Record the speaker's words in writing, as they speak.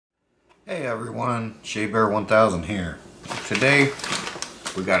Hey everyone, SheaBear1000 here. Today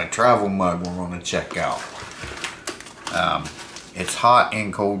we got a travel mug we're going to check out. It's hot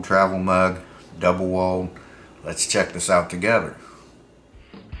and cold travel mug, double walled. Let's check this out together.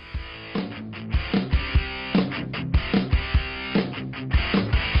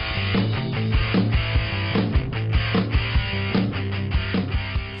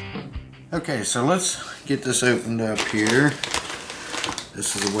 Okay, so let's get this opened up here.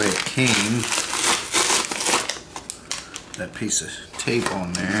 This is the way it came. That piece of tape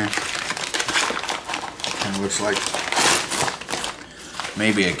on there. Kind of looks like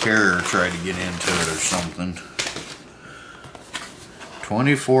maybe a carrier tried to get into it or something.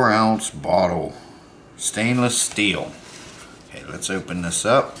 24-ounce bottle. Stainless steel. Okay, let's open this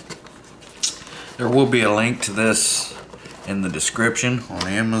up. There will be a link to this in the description on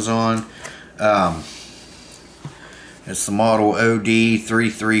Amazon. It's the model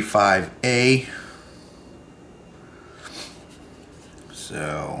OD335A.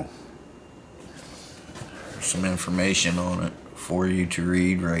 So there's some information on it for you to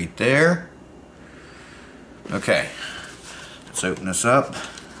read right there. Okay, let's open this up.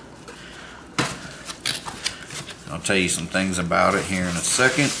 I'll tell you some things about it here in a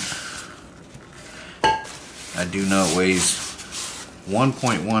second. I do know it weighs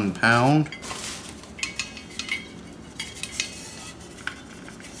 1.1 pound.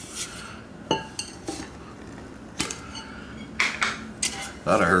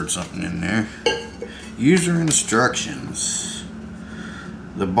 Thought I heard something in there. User instructions.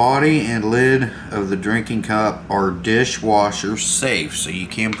 The body and lid of the drinking cup are dishwasher safe, so you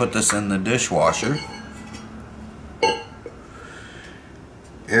can put this in the dishwasher.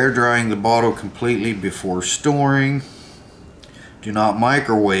 Air drying the bottle completely before storing. Do not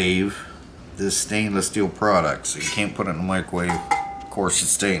microwave this stainless steel product, so you can't put it in the microwave. Of course,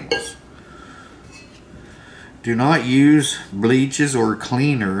 it's stainless. Do not use bleaches or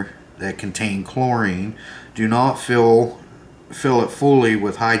cleaner that contain chlorine. Do not fill it fully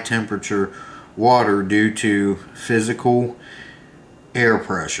with high temperature water due to physical air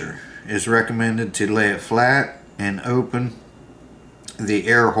pressure. It is recommended to lay it flat and open the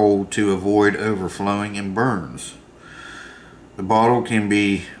air hole to avoid overflowing and burns. The bottle can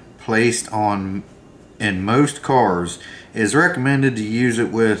be placed on in most cars. It is recommended to use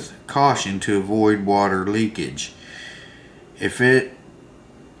it with caution to avoid water leakage. If it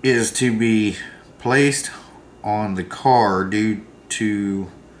is to be placed on the car due to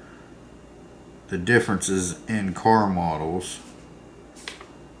the differences in car models,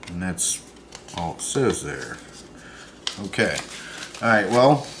 and that's all it says there. Okay, alright,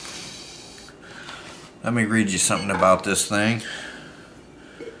 well, let me read you something about this thing.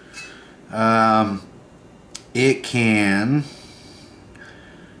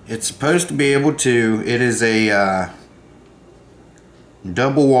 It's supposed to be able to, it is a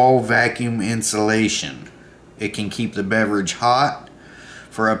double wall vacuum insulation. It can keep the beverage hot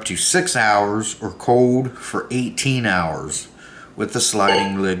for up to 6 hours or cold for 18 hours with the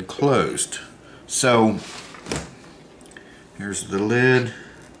sliding lid closed. So here's the lid.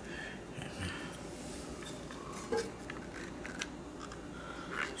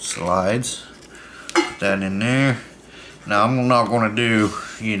 Slides. Put that in there. Now I'm not going to do,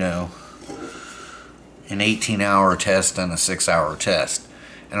 you know, an 18-hour test and a 6-hour test.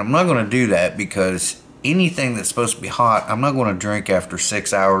 And I'm not going to do that because anything that's supposed to be hot, I'm not going to drink after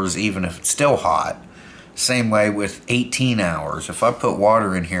 6 hours even if it's still hot. Same way with 18 hours. If I put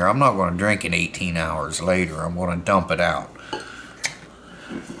water in here, I'm not going to drink it 18 hours later. I'm going to dump it out.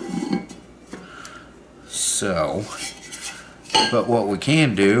 So, but what we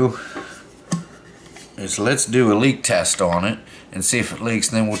can do is let's do a leak test on it and see if it leaks,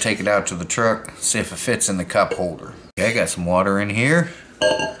 and then we'll take it out to the truck, see if it fits in the cup holder. Okay, I got some water in here.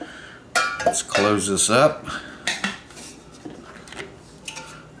 Let's close this up.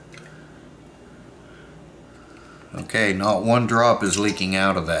 Okay, not one drop is leaking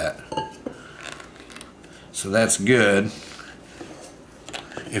out of that. So that's good.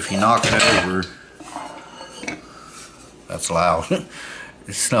 If you knock it over, that's loud.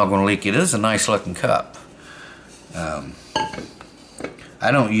 It's not going to leak. It is a nice looking cup. I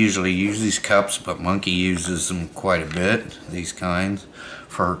don't usually use these cups, but Monkey uses them quite a bit, these kinds,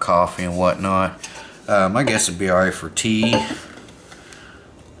 for her coffee and whatnot. I guess it'd be alright for tea.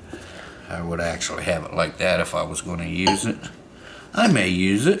 I would actually have it like that if I was going to use it. I may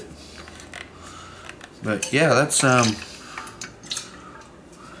use it. But yeah, that's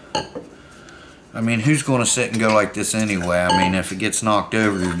I mean, who's going to sit and go like this anyway? I mean, if it gets knocked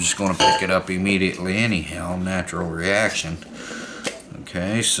over, you're just going to pick it up immediately anyhow. Natural reaction.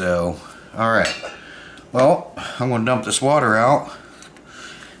 Okay, so Alright, well, I'm going to dump this water out,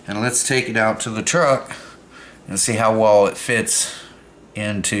 and let's take it out to the truck and see how well it fits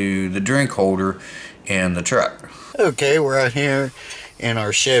into the drink holder in the truck. Okay, we're out here in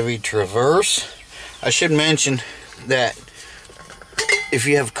our Chevy Traverse. I should mention that if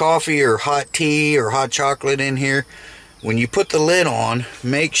you have coffee or hot tea or hot chocolate in here, when you put the lid on,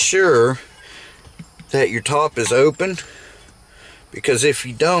 make sure that your top is open, because if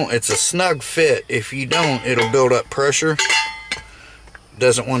you don't, it's a snug fit. If you don't, it'll build up pressure.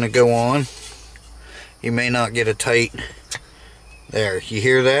 Doesn't want to go on. You may not get a tight. There, you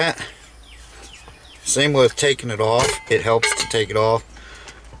hear that? Same with taking it off. It helps to take it off.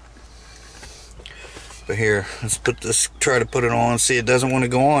 But here, let's put this, try to put it on. See, it doesn't want to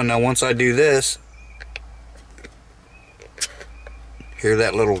go on. Now once I do this, hear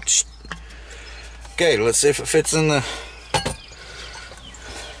that little okay, let's see if it fits in the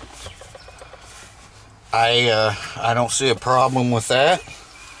I don't see a problem with that.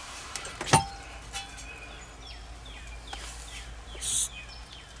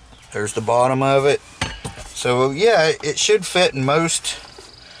 There's the bottom of it. So yeah, it should fit in most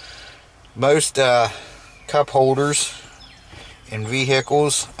cup holders in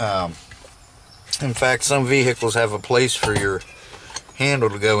vehicles. In fact, some vehicles have a place for your handle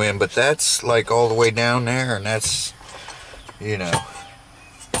to go in, but that's like all the way down there, and that's, you know,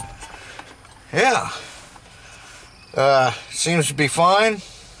 yeah, seems to be fine.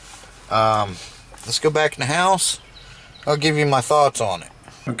 Let's go back in the house. I'll give you my thoughts on it.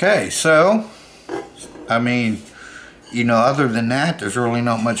 Okay, so I mean, you know, other than that, there's really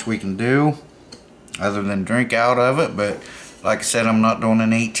not much we can do other than drink out of it. But like I said, I'm not doing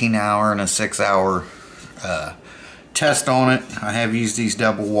an 18-hour and a 6-hour test on it. I have used these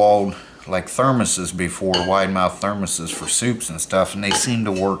double-walled like thermoses before, wide mouth thermoses for soups and stuff, and they seem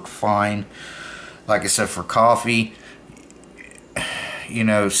to work fine. Like I said, for coffee, you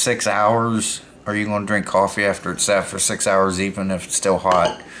know, 6 hours. Are you going to drink coffee after it's sat for 6 hours, even if it's still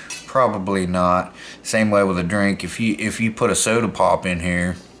hot? Probably not. Same way with a drink. If you put a soda pop in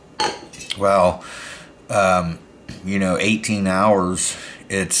here, well, you know, 18 hours,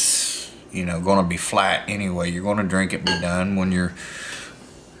 it's, you know, going to be flat anyway. You're going to drink it and be done. When you're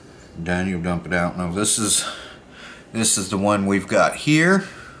done, you'll dump it out. Now this is the one we've got here,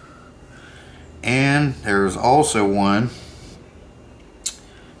 and there's also one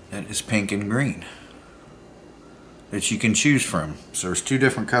that is pink and green that you can choose from. So there's two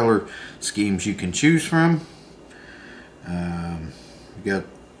different color schemes you can choose from. You got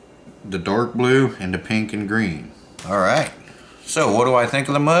the dark blue and the pink and green. Alright, so what do I think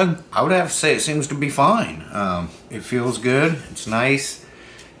of the mug? I would have to say it seems to be fine. It feels good, it's nice.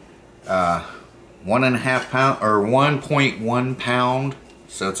 1.5 pound or 1.1 pound,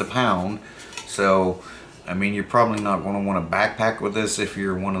 so it's a pound. So I mean, you're probably not going to want to backpack with this if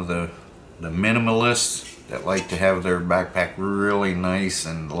you're one of the minimalists that like to have their backpack really nice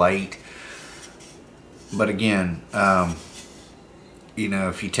and light. But again, you know,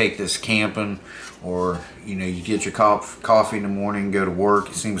 if you take this camping, or you know, you get your coffee in the morning, go to work,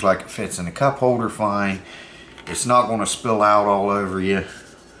 it seems like it fits in a cup holder fine. It's not going to spill out all over you.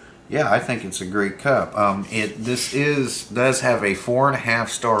 Yeah, I think it's a great cup. This does have a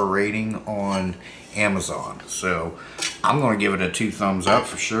 4.5-star rating on Amazon, so I'm going to give it a 2 thumbs up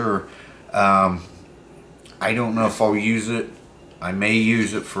for sure. I don't know if I'll use it. I may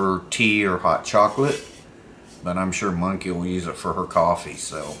use it for tea or hot chocolate, but I'm sure Monkey will use it for her coffee.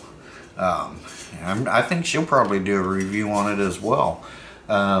 So I think she'll probably do a review on it as well.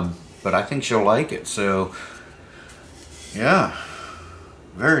 But I think she'll like it. So yeah,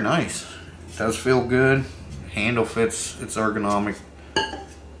 very nice. It does feel good. Handle fits. It's ergonomic.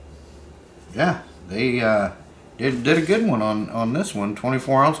 Yeah, they did a good one on this one.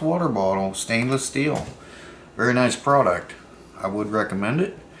 24-ounce water bottle, stainless steel. Very nice product. I would recommend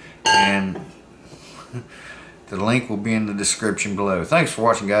it, and the link will be in the description below. Thanks for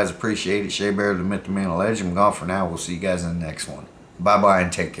watching, guys. Appreciate it. Shea Bear, the Myth, the Man, the Legend. I'm gone for now. We'll see you guys in the next one. Bye bye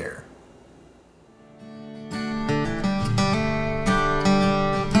and take care.